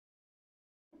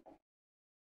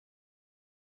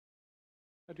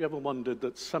Have you ever wondered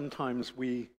that sometimes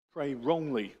we pray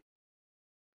wrongly?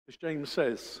 As James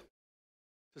says,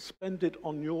 to spend it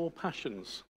on your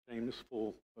passions, James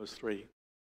 4, verse 3.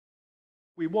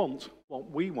 We want what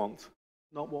we want,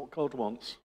 not what God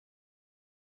wants.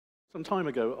 Some time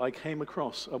ago, I came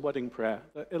across a wedding prayer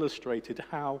that illustrated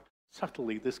how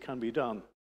subtly this can be done.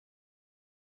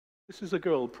 This is a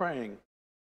girl praying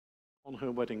on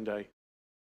her wedding day.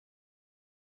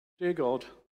 Dear God,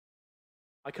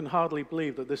 I can hardly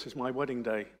believe that this is my wedding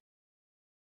day.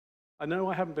 I know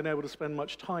I haven't been able to spend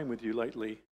much time with you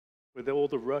lately, with all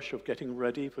the rush of getting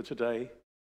ready for today,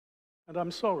 and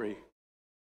I'm sorry.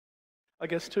 I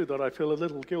guess, too, that I feel a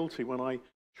little guilty when I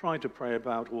try to pray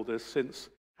about all this, since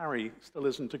Harry still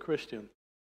isn't a Christian.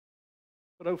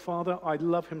 But, oh, Father, I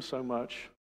love him so much.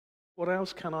 What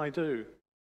else can I do?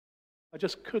 I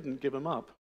just couldn't give him up.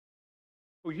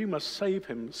 Well, you must save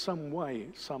him some way,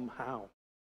 somehow.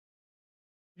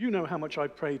 You know how much I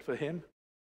prayed for him,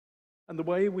 and the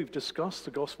way we've discussed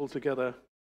the gospel together.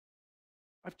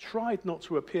 I've tried not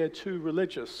to appear too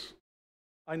religious,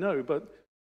 I know, but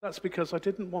that's because I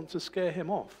didn't want to scare him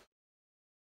off.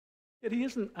 Yet he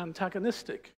isn't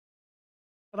antagonistic,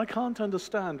 and I can't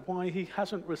understand why he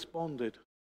hasn't responded.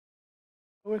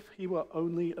 Oh, if he were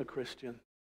only a Christian.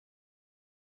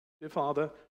 Dear Father,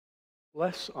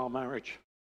 bless our marriage.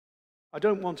 I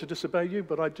don't want to disobey you,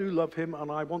 but I do love him, and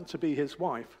I want to be his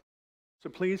wife. So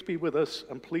please be with us,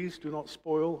 and please do not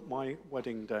spoil my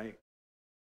wedding day.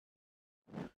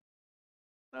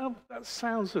 Now, that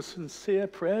sounds a sincere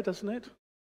prayer, doesn't it?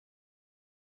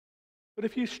 But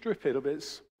if you strip it of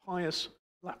its pious,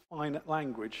 fine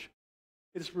language,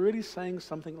 it's really saying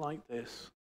something like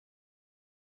this.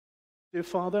 Dear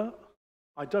Father,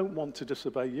 I don't want to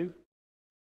disobey you,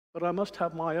 but I must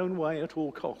have my own way at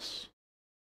all costs.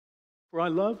 For I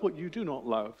love what you do not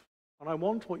love, and I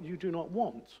want what you do not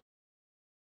want.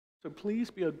 So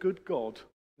please be a good God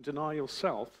and deny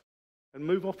yourself and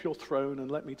move off your throne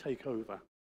and let me take over.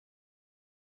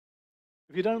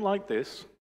 If you don't like this,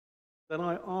 then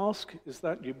I ask is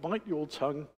that you bite your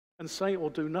tongue and say or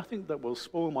do nothing that will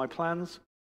spoil my plans,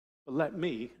 but let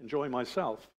me enjoy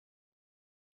myself.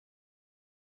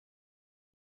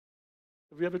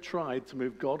 Have you ever tried to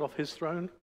move God off his throne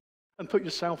and put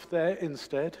yourself there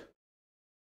instead?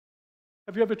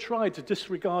 Have you ever tried to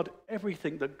disregard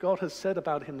everything that God has said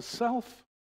about himself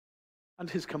and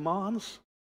his commands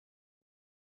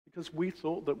because we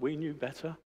thought that we knew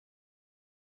better?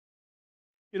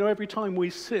 You know, every time we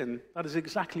sin, that is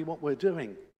exactly what we're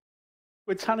doing.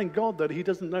 We're telling God that he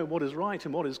doesn't know what is right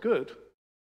and what is good,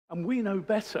 and we know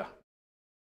better.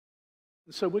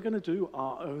 And so we're going to do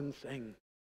our own thing.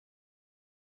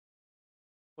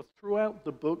 But throughout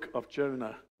the book of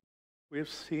Jonah, we have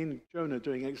seen Jonah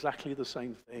doing exactly the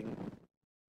same thing.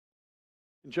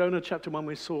 In Jonah chapter 1,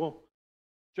 we saw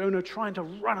Jonah trying to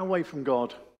run away from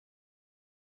God.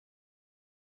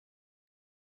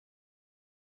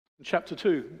 In chapter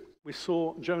 2, we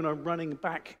saw Jonah running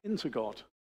back into God.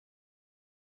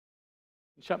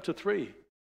 In chapter 3,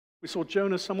 we saw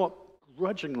Jonah somewhat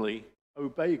grudgingly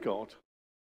obey God.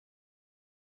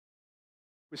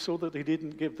 We saw that he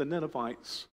didn't give the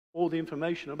Ninevites all the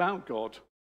information about God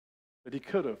that he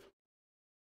could have.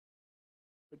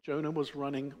 But Jonah was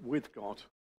running with God,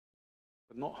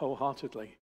 but not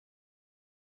wholeheartedly.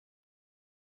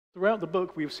 Throughout the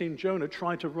book, we've seen Jonah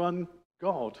try to run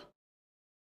God.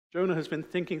 Jonah has been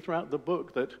thinking throughout the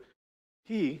book that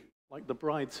he, like the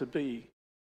bride-to-be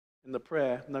in the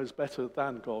prayer, knows better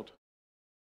than God.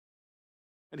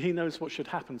 And he knows what should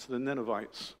happen to the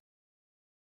Ninevites.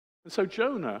 And so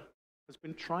Jonah has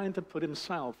been trying to put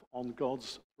himself on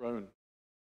God's throne.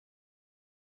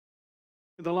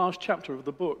 In the last chapter of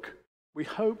the book, we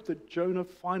hope that Jonah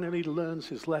finally learns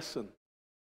his lesson.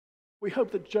 We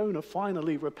hope that Jonah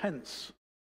finally repents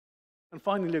and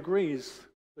finally agrees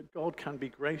that God can be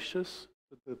gracious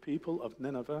to the people of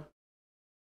Nineveh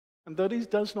and that he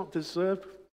does not deserve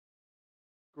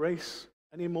grace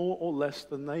any more or less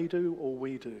than they do or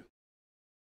we do.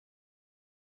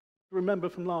 Remember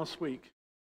from last week,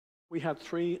 we had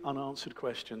 3 unanswered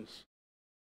questions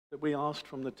that we asked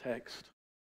from the text.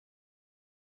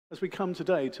 As we come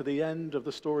today to the end of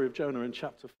the story of Jonah in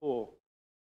chapter 4,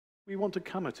 we want to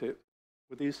come at it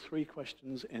with these 3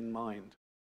 questions in mind.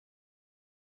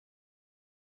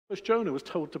 First, Jonah was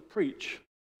told to preach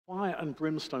fire and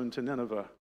brimstone to Nineveh.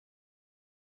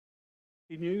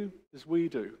 He knew, as we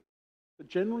do, that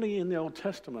generally in the Old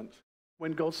Testament,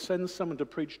 when God sends someone to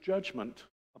preach judgment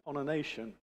upon a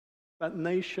nation, that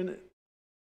nation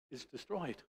is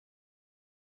destroyed.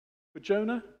 But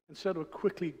Jonah, instead of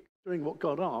quickly doing what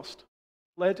God asked,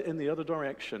 fled in the other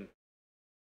direction,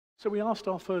 So we asked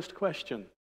our first question: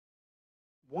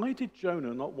 why did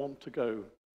Jonah not want to go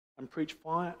and preach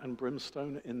fire and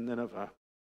brimstone in Nineveh?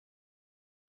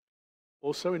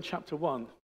 Also in chapter 1,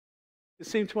 it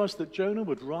seemed to us that Jonah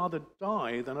would rather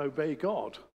die than obey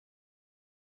God.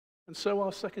 And so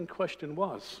our second question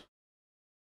was,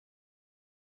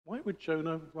 why would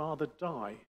Jonah rather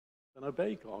die than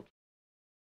obey God?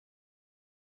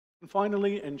 And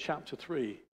finally, in chapter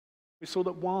 3, we saw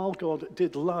that while God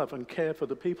did love and care for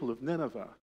the people of Nineveh,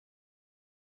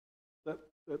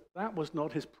 that was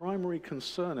not his primary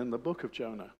concern in the book of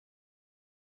Jonah.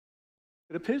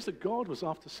 It appears that God was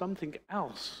after something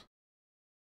else,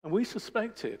 and we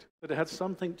suspected that it had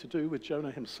something to do with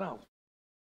Jonah himself.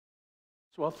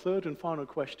 So our third and final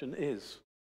question is,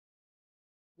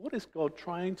 what is God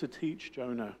trying to teach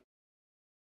Jonah?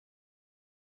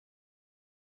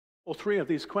 All three of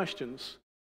these questions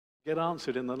get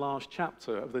answered in the last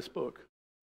chapter of this book.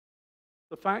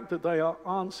 The fact that they are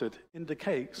answered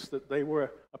indicates that they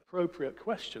were appropriate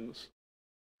questions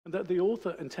and that the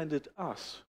author intended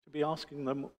us to be asking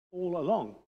them all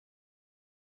along.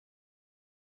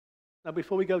 Now,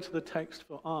 before we go to the text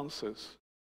for answers,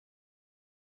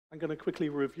 I'm going to quickly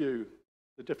review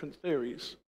the different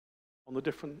theories on the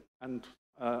different and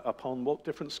upon what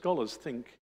different scholars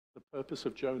think the purpose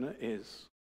of Jonah is.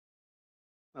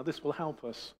 Now, this will help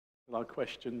us with our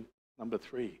question number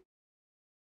 3.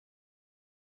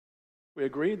 We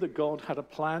agreed that God had a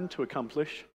plan to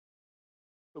accomplish,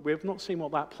 but we have not seen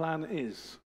what that plan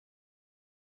is.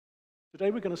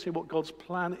 Today we're going to see what God's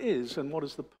plan is and what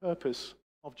is the purpose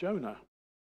of Jonah.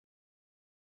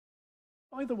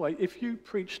 By the way, if you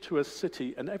preached to a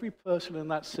city and every person in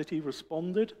that city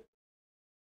responded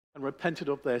and repented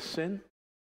of their sin,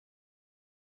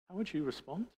 how would you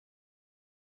respond?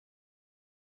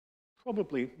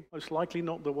 Probably, most likely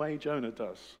not the way Jonah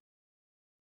does.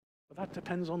 But that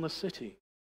depends on the city.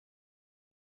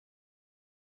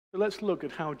 So let's look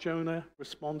at how Jonah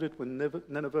responded when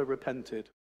Nineveh repented.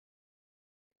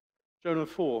 Jonah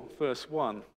 4, verse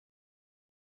 1.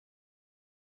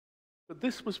 But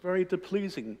this was very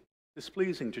displeasing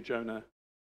to Jonah,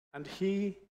 and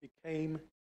he became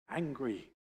angry.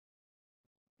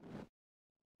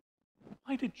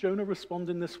 Why did Jonah respond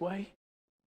in this way?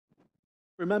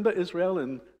 Remember, Israel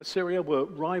and Assyria were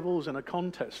rivals in a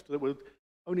contest that would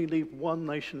only leave one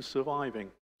nation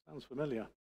surviving. Sounds familiar.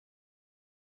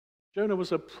 Jonah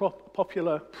was a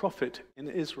popular prophet in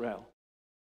Israel.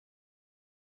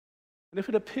 And if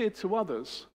it appeared to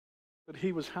others that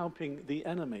he was helping the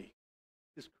enemy,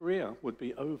 his career would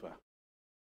be over.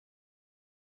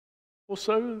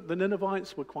 Also, the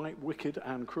Ninevites were quite wicked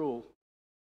and cruel.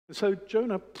 And so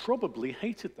Jonah probably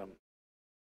hated them,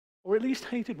 or at least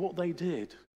hated what they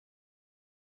did.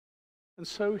 And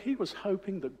so he was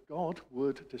hoping that God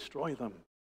would destroy them.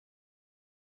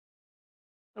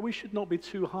 Now, we should not be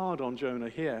too hard on Jonah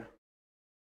here.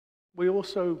 We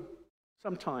also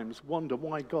sometimes wonder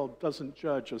why God doesn't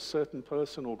judge a certain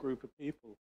person or group of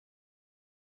people.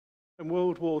 In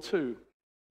World War II,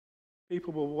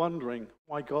 people were wondering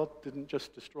why God didn't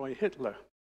just destroy Hitler.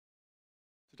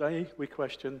 Today, we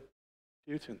question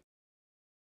Putin.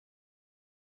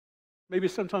 Maybe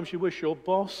sometimes you wish your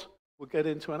boss would get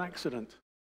into an accident,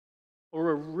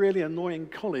 or a really annoying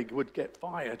colleague would get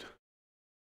fired.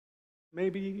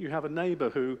 Maybe you have a neighbor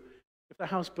who, if the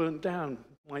house burnt down,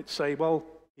 might say, well,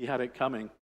 he had it coming.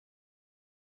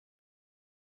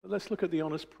 But let's look at the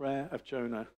honest prayer of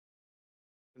Jonah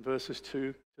in verses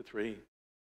 2 to 3.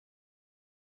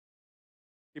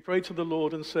 He prayed to the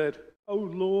Lord and said, "O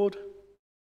Lord,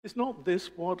 is not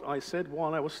this what I said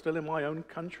while I was still in my own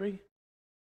country?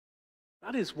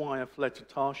 That is why I fled to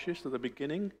Tarshish at the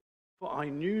beginning, for I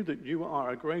knew that you are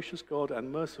a gracious God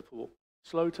and merciful,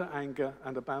 slow to anger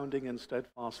and abounding in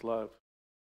steadfast love,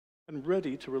 and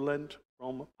ready to relent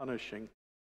from punishing.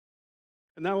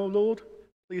 And now, O Lord,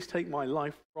 please take my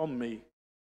life from me,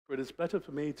 for it is better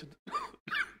for me to,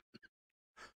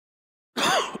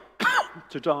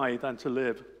 to die than to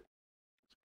live."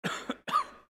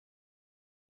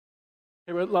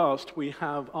 Here at last, we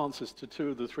have answers to 2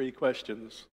 of the 3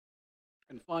 questions.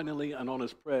 And finally, an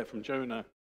honest prayer from Jonah.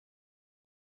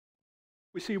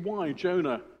 We see why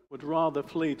Jonah would rather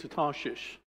flee to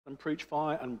Tarshish than preach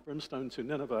fire and brimstone to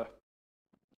Nineveh,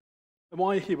 and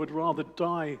why he would rather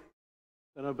die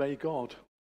than obey God.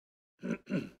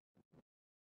 The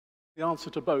answer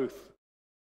to both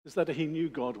is that he knew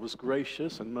God was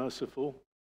gracious and merciful,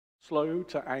 slow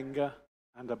to anger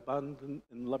and abundant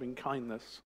in loving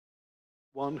kindness,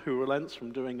 one who relents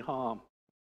from doing harm.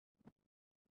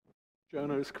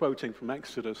 Jonah is quoting from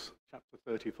Exodus chapter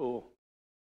 34.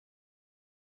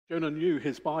 Jonah knew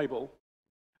his Bible,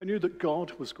 I knew that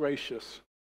God was gracious.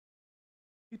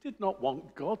 He did not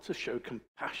want God to show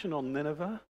compassion on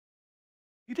Nineveh.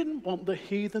 He didn't want the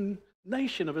heathen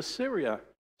nation of Assyria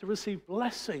to receive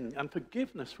blessing and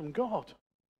forgiveness from God.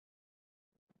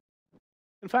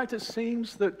 In fact, it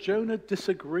seems that Jonah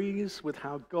disagrees with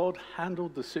how God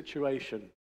handled the situation.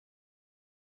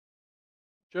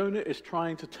 Jonah is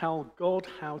trying to tell God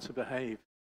how to behave.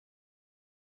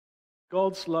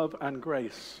 God's love and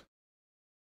grace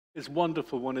is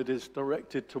wonderful when it is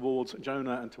directed towards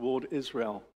Jonah and toward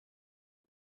Israel.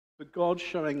 But God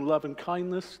showing love and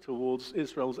kindness towards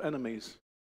Israel's enemies,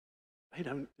 they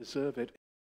don't deserve it.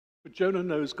 But Jonah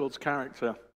knows God's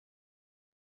character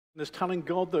and is telling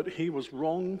God that he was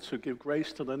wrong to give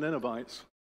grace to the Ninevites.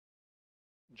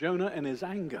 Jonah, in his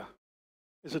anger,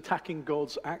 is attacking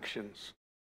God's actions,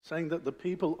 saying that the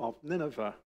people of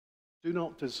Nineveh do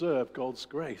not deserve God's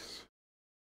grace.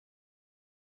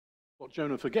 What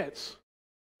Jonah forgets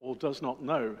or does not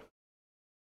know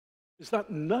is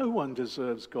that no one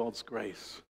deserves God's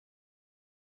grace.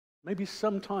 Maybe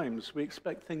sometimes we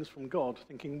expect things from God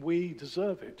thinking we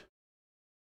deserve it.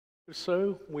 If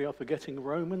so, we are forgetting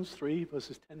Romans 3,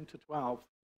 verses 10 to 12. It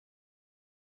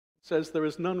says, "There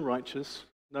is none righteous,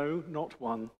 no, not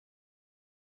one.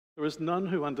 There is none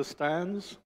who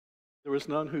understands. There is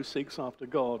none who seeks after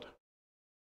God.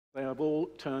 They have all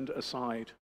turned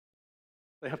aside.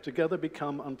 They have together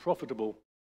become unprofitable.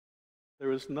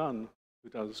 There is none who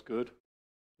does good,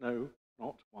 no,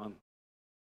 not one."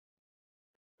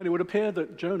 And it would appear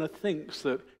that Jonah thinks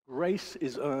that grace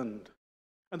is earned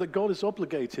and that God is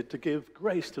obligated to give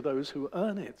grace to those who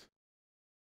earn it.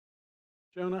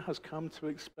 Jonah has come to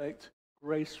expect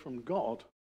grace from God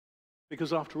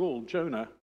because, after all, Jonah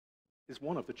is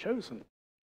one of the chosen.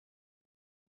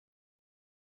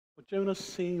 But Jonah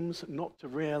seems not to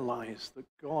realize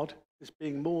that God is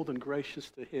being more than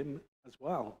gracious to him as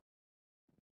well.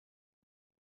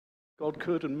 God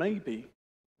could and maybe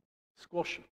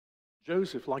squash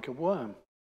Jonah like a worm.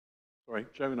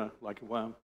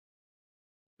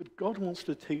 But God wants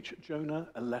to teach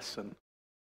Jonah a lesson.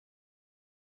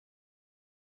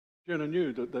 Jonah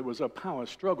knew that there was a power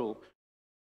struggle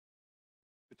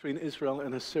between Israel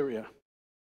and Assyria.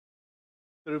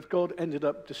 That if God ended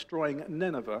up destroying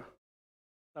Nineveh,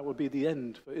 that would be the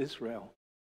end for Israel.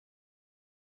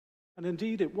 And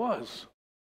indeed it was.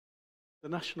 The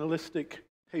nationalistic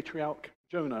patriarch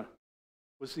Jonah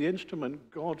was the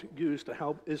instrument God used to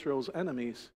help Israel's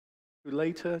enemies, who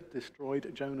later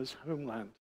destroyed Jonah's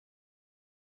homeland.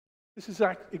 This is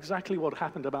exactly what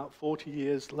happened about 40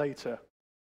 years later.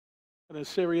 An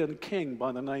Assyrian king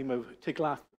by the name of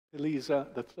Tiglath-Pileser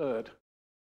III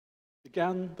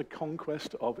began the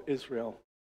conquest of Israel,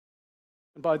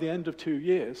 and by the end of 2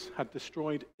 years had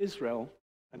destroyed Israel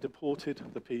and deported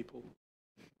the people.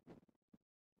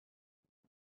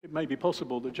 It may be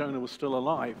possible that Jonah was still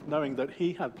alive, knowing that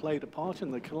he had played a part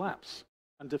in the collapse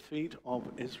and defeat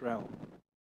of Israel.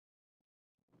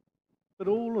 But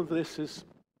all of this is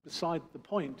beside the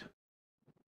point.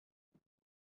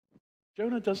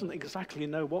 Jonah doesn't exactly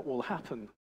know what will happen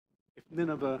if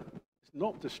Nineveh is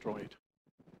not destroyed,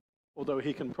 although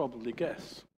he can probably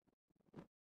guess.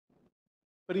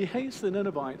 But he hates the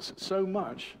Ninevites so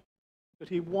much that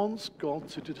he wants God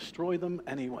to destroy them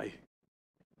anyway.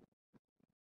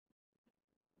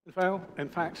 In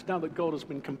fact, now that God has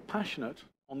been compassionate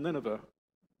on Nineveh,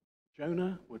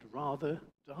 Jonah would rather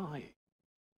die.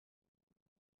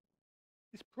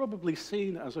 He's probably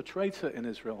seen as a traitor in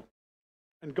Israel,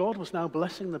 and God was now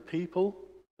blessing the people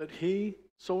that he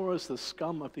saw as the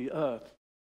scum of the earth.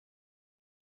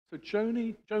 So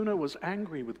Jonah was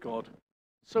angry with God,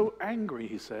 so angry,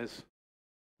 he says,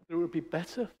 that it would be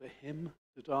better for him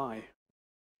to die.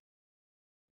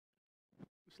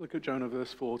 Let's look at Jonah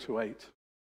verse 4 to 8.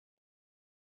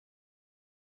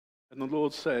 And the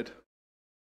Lord said,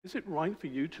 "Is it right for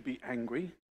you to be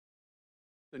angry?"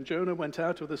 Then Jonah went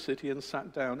out of the city and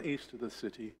sat down east of the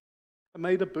city and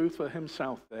made a booth for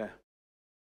himself there.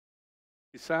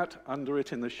 He sat under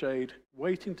it in the shade,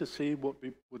 waiting to see what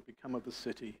would become of the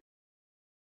city.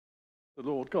 The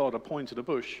Lord God appointed a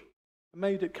bush and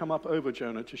made it come up over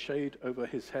Jonah to shade over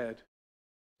his head,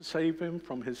 to save him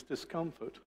from his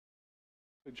discomfort.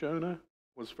 So Jonah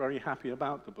was very happy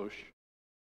about the bush.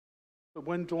 But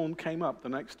when dawn came up the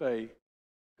next day,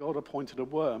 God appointed a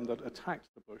worm that attacked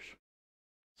the bush,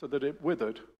 so that it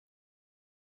withered.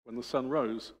 When the sun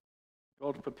rose,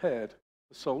 God prepared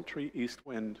a sultry east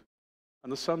wind,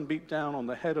 and the sun beat down on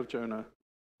the head of Jonah,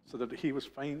 so that he was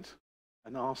faint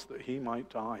and asked that he might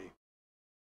die.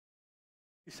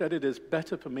 He said, "It is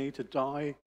better for me to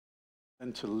die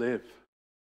than to live."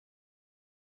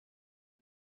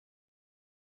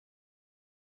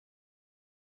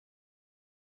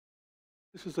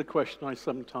 This is a question I'm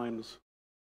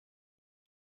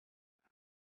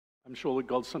sure that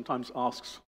God sometimes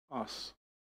asks us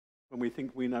when we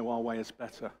think we know our way is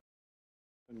better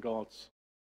than God's.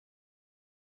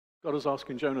 God is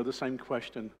asking Jonah the same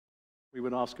question we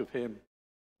would ask of him.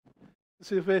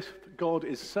 It's as if God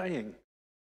is saying,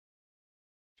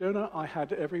 Jonah, I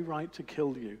had every right to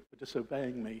kill you for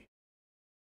disobeying me.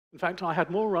 In fact, I had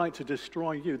more right to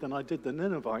destroy you than I did the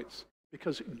Ninevites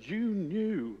because you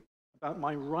knew about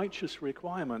my righteous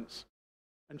requirements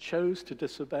and chose to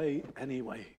disobey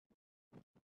anyway.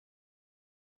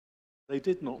 They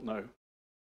did not know.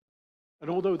 And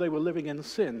although they were living in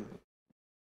sin,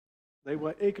 they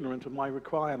were ignorant of my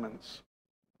requirements.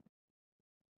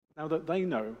 Now that they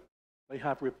know, they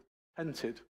have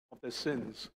repented of their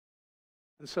sins.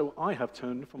 And so I have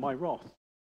turned from my wrath.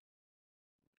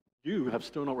 You have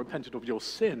still not repented of your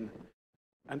sin,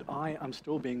 and I am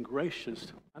still being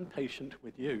gracious and patient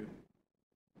with you.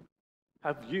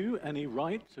 Have you any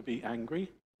right to be angry?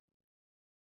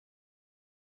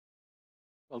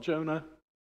 Well, Jonah,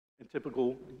 in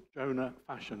typical Jonah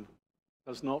fashion,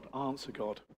 does not answer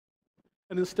God,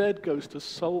 and instead goes to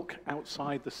sulk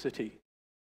outside the city.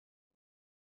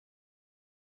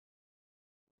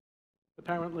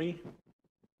 Apparently,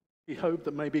 he hoped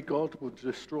that maybe God would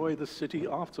destroy the city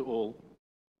after all,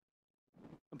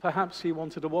 and perhaps he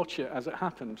wanted to watch it as it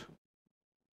happened.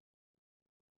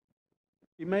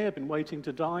 He may have been waiting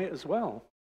to die as well.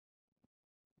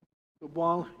 But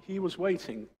while he was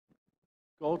waiting,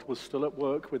 God was still at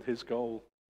work with his goal.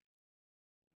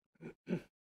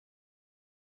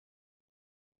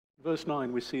 Verse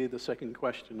 9, we see the second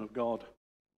question of God.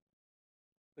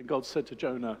 Then God said to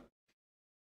Jonah,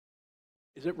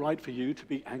 is it right for you to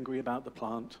be angry about the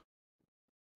plant?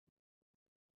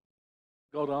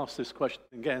 God asked this question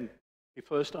again. He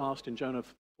first asked in Jonah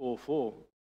 4:4,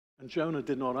 and Jonah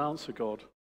did not answer God.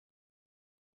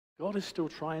 God is still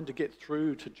trying to get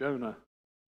through to Jonah.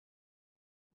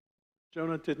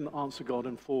 Jonah didn't answer God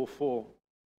in 4:4,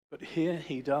 but here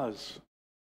he does.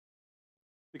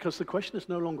 Because the question is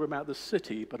no longer about the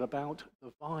city, but about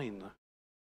the vine.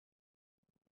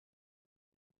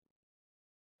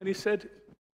 And he said,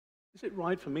 is it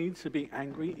right for me to be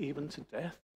angry even to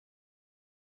death?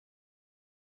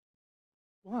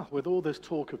 Well, with all this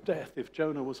talk of death, if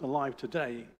Jonah was alive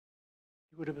today,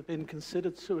 he would have been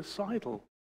considered suicidal.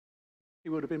 He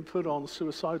would have been put on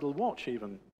suicidal watch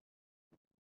even.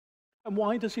 And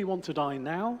why does he want to die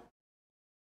now?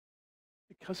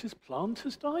 Because his plant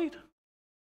has died?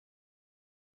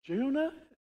 Jonah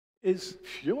is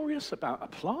furious about a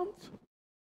plant?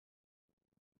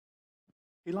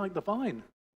 He liked the vine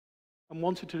and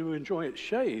wanted to enjoy its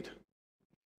shade.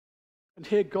 And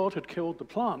here God had killed the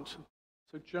plant,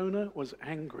 so Jonah was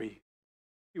angry.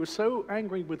 He was so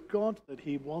angry with God that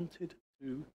he wanted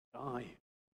to die.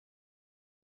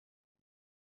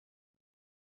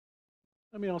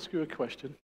 Let me ask you a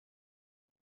question.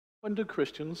 When do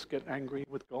Christians get angry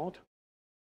with God?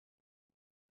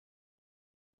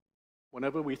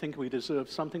 Whenever we think we deserve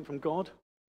something from God,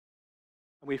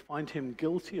 and we find him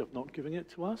guilty of not giving it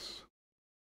to us?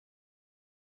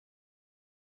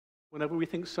 Whenever we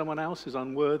think someone else is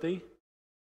unworthy,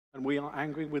 and we are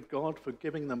angry with God for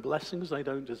giving them blessings they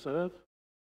don't deserve?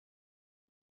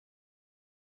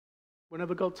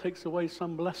 Whenever God takes away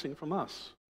some blessing from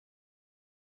us,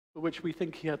 for which we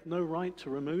think he had no right to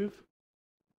remove?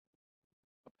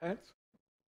 A pet,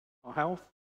 our health,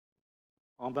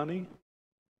 our money,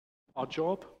 our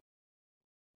job,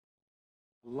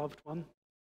 a loved one,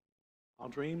 our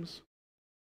dreams,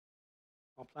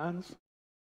 our plans?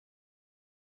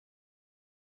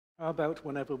 How about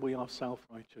whenever we are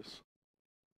self-righteous?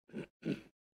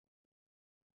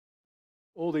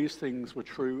 All these things were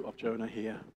true of Jonah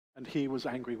here, and he was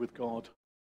angry with God.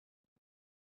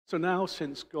 So now,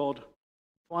 since God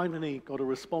finally got a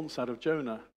response out of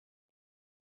Jonah,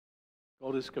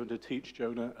 God is going to teach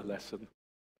Jonah a lesson.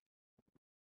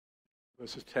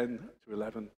 Verses 10 to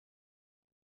 11.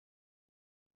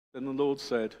 Then the Lord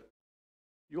said,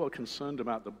 you are concerned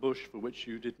about the bush for which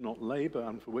you did not labor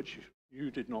and for which you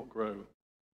did not grow.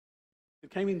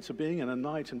 It came into being in a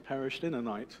night and perished in a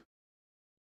night.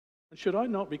 And should I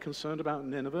not be concerned about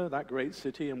Nineveh, that great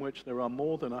city in which there are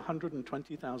more than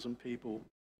 120,000 people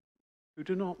who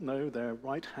do not know their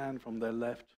right hand from their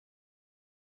left,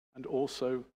 and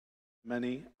also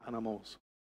many animals?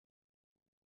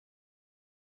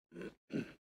 And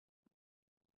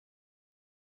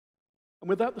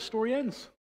with that, the story ends.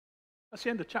 That's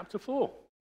the end of chapter 4.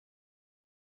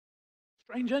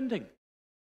 Strange ending.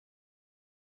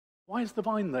 Why is the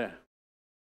vine there?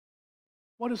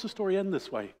 Why does the story end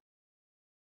this way?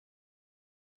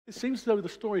 It seems as though the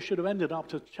story should have ended up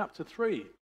to chapter 3,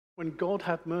 when God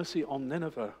had mercy on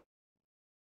Nineveh.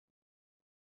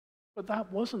 But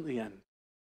that wasn't the end.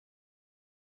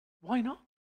 Why not?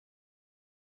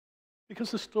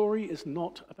 Because the story is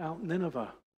not about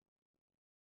Nineveh.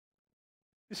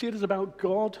 You see, it is about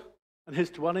God and his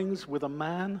dwellings with a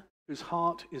man whose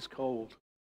heart is cold.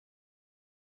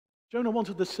 Jonah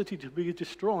wanted the city to be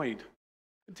destroyed.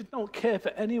 He did not care for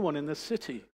anyone in the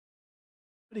city,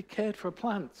 but he cared for a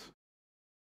plant.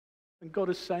 And God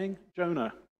is saying,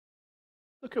 Jonah,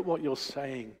 look at what you're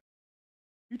saying.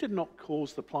 You did not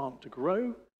cause the plant to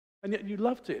grow, and yet you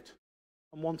loved it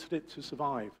and wanted it to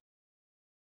survive.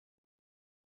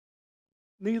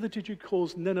 Neither did you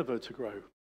cause Nineveh to grow,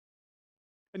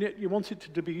 and yet you wanted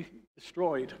it to be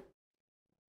destroyed.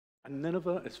 And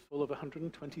Nineveh is full of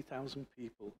 120,000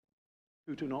 people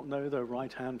who do not know their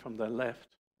right hand from their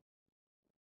left.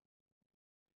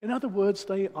 In other words,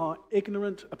 they are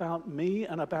ignorant about me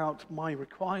and about my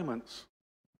requirements.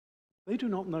 They do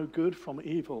not know good from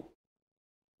evil.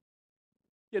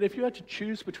 Yet if you had to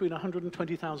choose between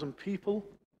 120,000 people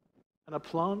and a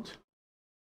plant,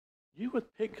 you would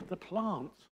pick the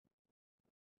plant.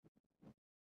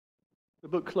 The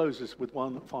book closes with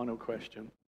one final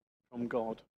question from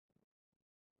God.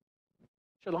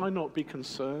 Shall I not be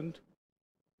concerned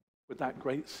with that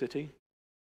great city?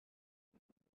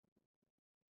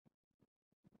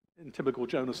 In typical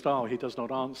Jonah style, he does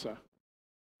not answer.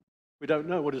 We don't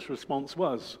know what his response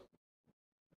was.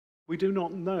 We do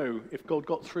not know if God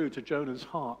got through to Jonah's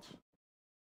heart.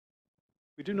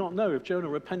 We do not know if Jonah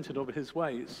repented of his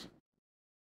ways.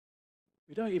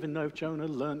 We don't even know if Jonah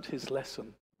learnt his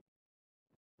lesson.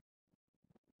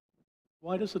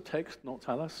 Why does the text not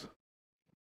tell us?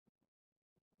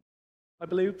 I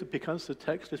believe that because the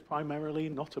text is primarily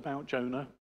not about Jonah.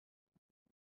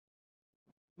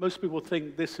 Most people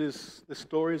think this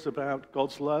story is about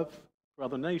God's love for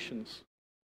other nations.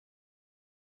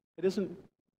 It isn't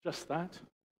just that,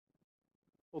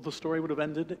 or the story would have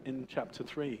ended in chapter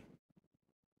 3.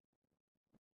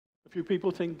 A few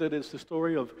people think that it's the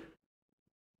story of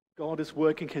God is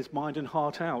working his mind and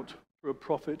heart out through a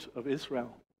prophet of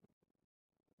Israel.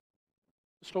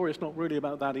 The story is not really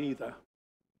about that either,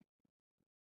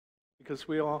 because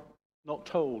we are not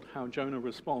told how Jonah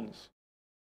responds.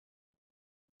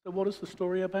 So what is the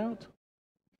story about?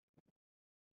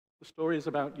 The story is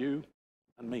about you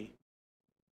and me.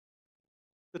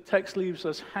 The text leaves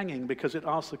us hanging because it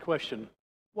asks the question,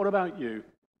 what about you?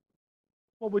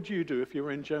 What would you do if you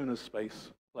were in Jonah's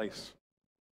place?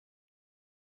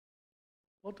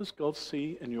 What does God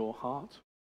see in your heart?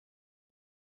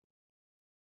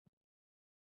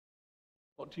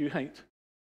 What do you hate?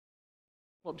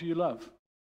 What do you love?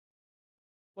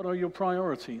 What are your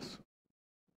priorities?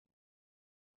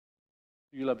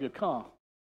 Do you love your car,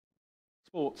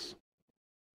 sports,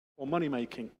 or money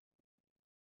making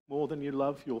more than you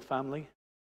love your family?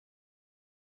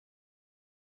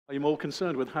 Are you more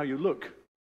concerned with how you look?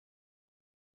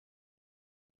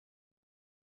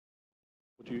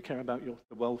 Or do you care about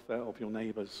the welfare of your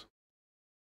neighbors?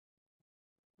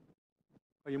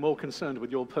 Are you more concerned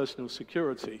with your personal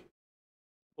security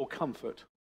or comfort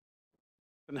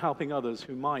than helping others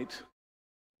who might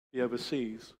be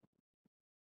overseas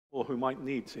or who might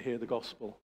need to hear the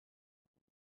gospel?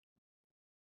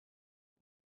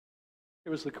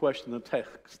 Here is the question the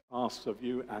text asks of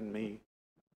you and me.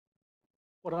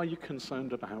 What are you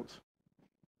concerned about?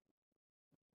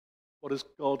 What is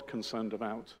God concerned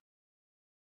about?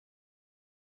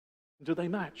 Do they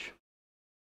match?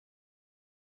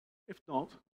 If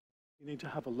not, you need to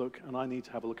have a look, and I need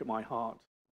to have a look at my heart.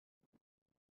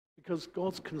 Because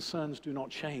God's concerns do not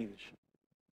change,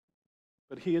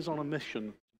 but he is on a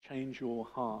mission to change your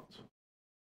heart.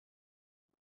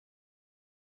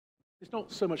 He's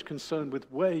not so much concerned with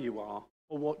where you are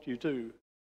or what you do,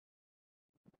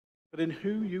 but in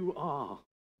who you are.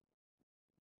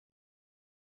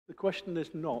 The question is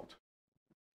not,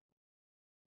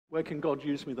 where can God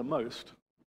use me the most?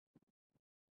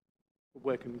 But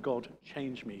where can God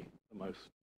change me the most?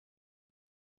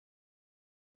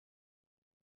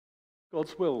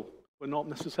 God's will not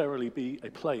necessarily be a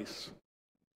place,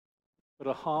 but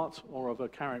a heart or of a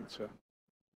character.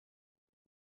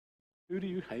 Who do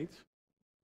you hate?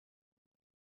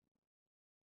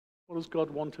 What does God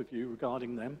want of you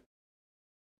regarding them?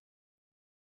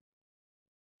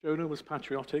 Jonah was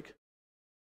patriotic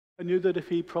and knew that if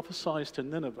he prophesied to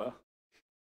Nineveh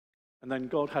and then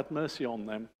God had mercy on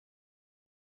them,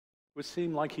 it would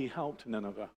seem like he helped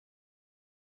Nineveh.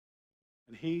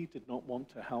 And he did not want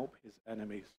to help his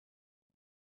enemies.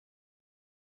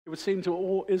 It would seem to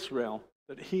all Israel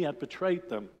that he had betrayed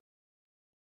them.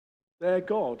 Their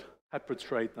God had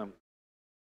betrayed them.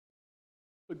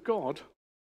 But God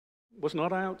was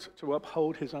not out to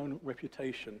uphold his own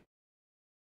reputation.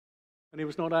 And he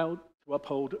was not out to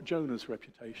uphold Jonah's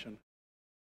reputation.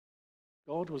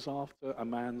 God was after a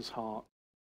man's heart.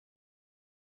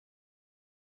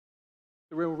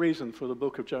 The real reason for the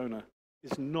book of Jonah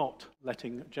is not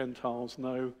letting Gentiles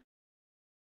know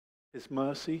his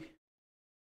mercy,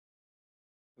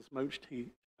 as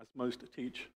most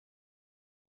teach.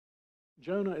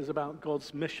 Jonah is about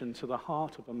God's mission to the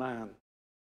heart of a man.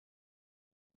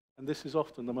 And this is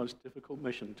often the most difficult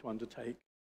mission to undertake.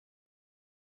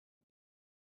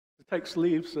 The text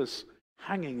leaves us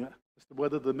hanging as to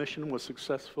whether the mission was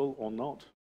successful or not.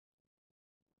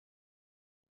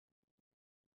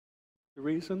 The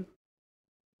reason?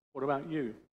 What about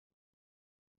you?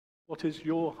 What is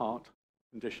your heart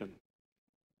condition?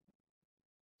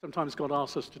 Sometimes God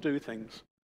asks us to do things,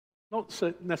 not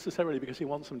necessarily because he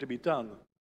wants them to be done,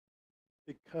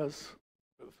 because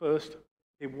first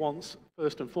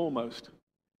and foremost,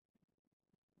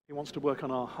 he wants to work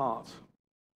on our heart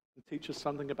and teach us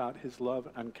something about his love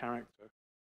and character.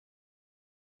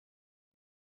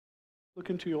 Look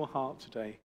into your heart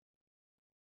today.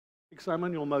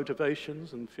 Examine your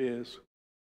motivations and fears.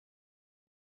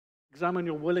 Examine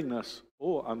your willingness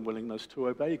or unwillingness to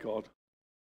obey God.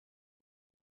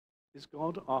 Is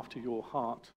God after your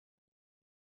heart?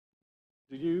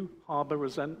 Do you harbor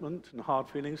resentment and hard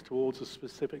feelings towards a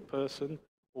specific person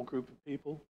or group of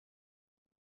people?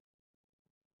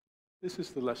 This is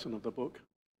the lesson of the book.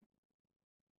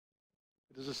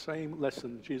 It is the same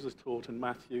lesson Jesus taught in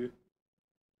Matthew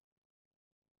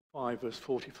 5, verse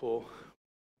 44.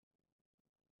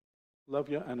 Love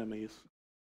your enemies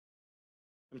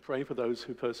and pray for those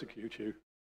who persecute you.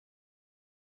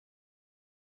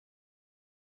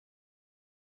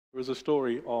 There is a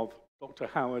story of Dr.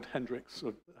 Howard Hendricks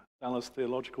of Dallas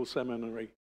Theological Seminary.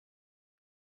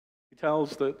 He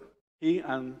tells that he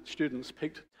and students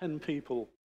picked 10 people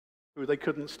who they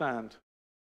couldn't stand,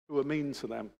 who were mean to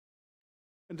them,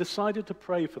 and decided to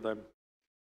pray for them.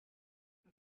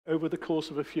 Over the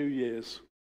course of a few years,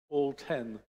 all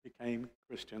 10 became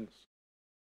Christians.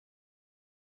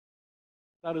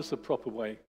 That is the proper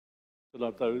way to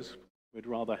love those we'd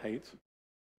rather hate.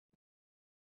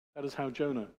 That is how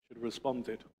Jonah should have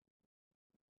responded.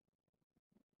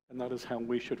 And that is how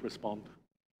we should respond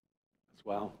as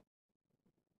well.